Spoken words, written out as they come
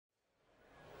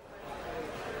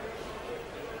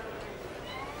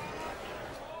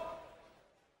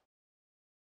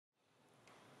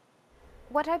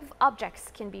What type of objects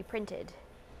can be printed?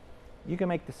 You can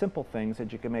make the simple things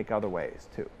that you can make other ways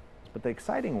too. But the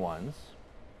exciting ones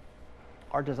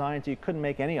are designs you couldn't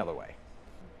make any other way.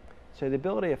 So the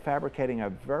ability of fabricating a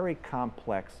very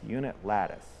complex unit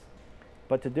lattice,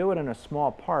 but to do it in a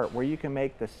small part where you can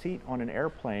make the seat on an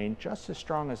airplane just as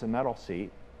strong as a metal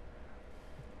seat,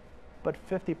 but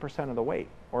 50% of the weight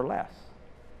or less.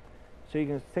 So you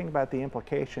can think about the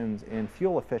implications in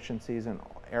fuel efficiencies in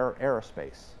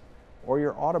aerospace or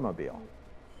your automobile,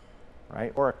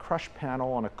 right? Or a crush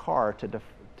panel on a car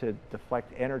to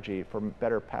deflect energy for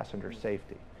better passenger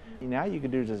safety. Now you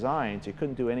can do designs you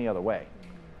couldn't do any other way.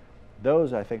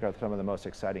 Those, I think, are some of the most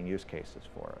exciting use cases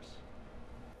for us.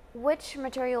 Which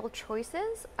material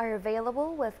choices are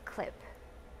available with clip?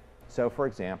 So, for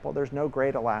example, there's no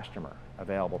grade elastomer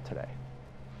available today,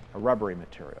 a rubbery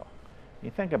material.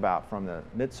 You think about from the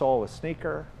midsole of a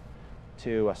sneaker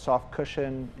to a soft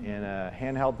cushion in a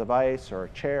handheld device or a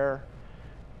chair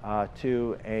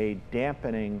to a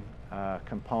dampening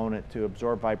component to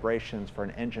absorb vibrations for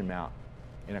an engine mount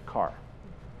in a car.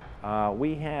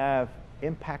 We have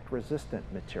impact-resistant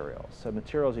materials, so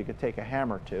materials you could take a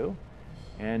hammer to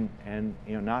and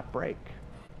not break.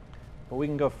 But we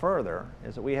can go further,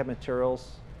 is that we have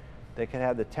materials that could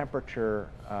have the temperature,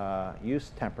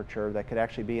 use temperature that could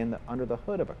actually be under the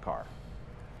hood of a car.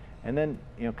 And then,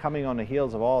 coming on the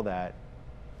heels of all that,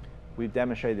 we've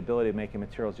demonstrated the ability of making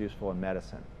materials useful in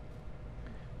medicine.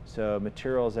 So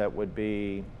materials that would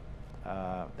be,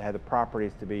 that have the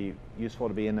properties to be useful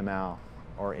to be in the mouth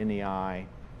or in the eye,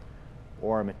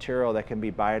 or a material that can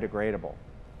be biodegradable.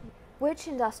 Which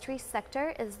industry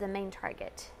sector is the main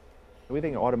target? We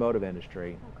think automotive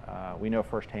industry, we know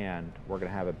firsthand we're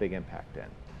going to have a big impact in.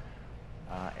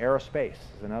 Aerospace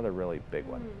is another really big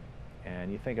one.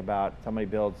 And you think about somebody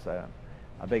builds a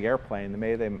big airplane,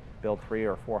 maybe they build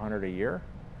 300 or 400 a year.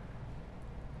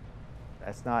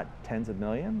 That's not tens of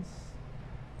millions,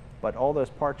 but all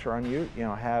those parts are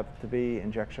have to be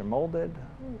injection molded.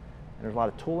 And there's a lot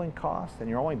of tooling costs, and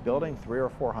you're only building 300 or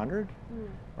 400,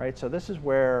 right? So this is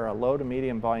where a low to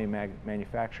medium volume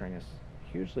manufacturing is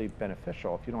hugely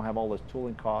beneficial if you don't have all those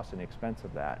tooling costs and the expense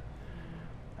of that.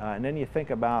 And then you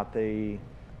think about the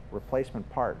replacement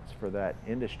parts for that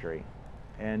industry,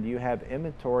 and you have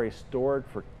inventory stored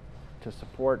to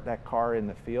support that car in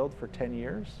the field for 10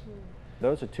 years.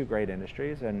 Those are two great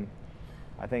industries, and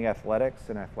I think athletics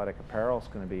and athletic apparel is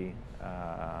going to be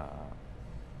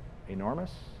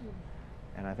enormous.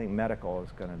 And I think medical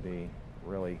is going to be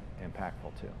really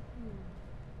impactful too.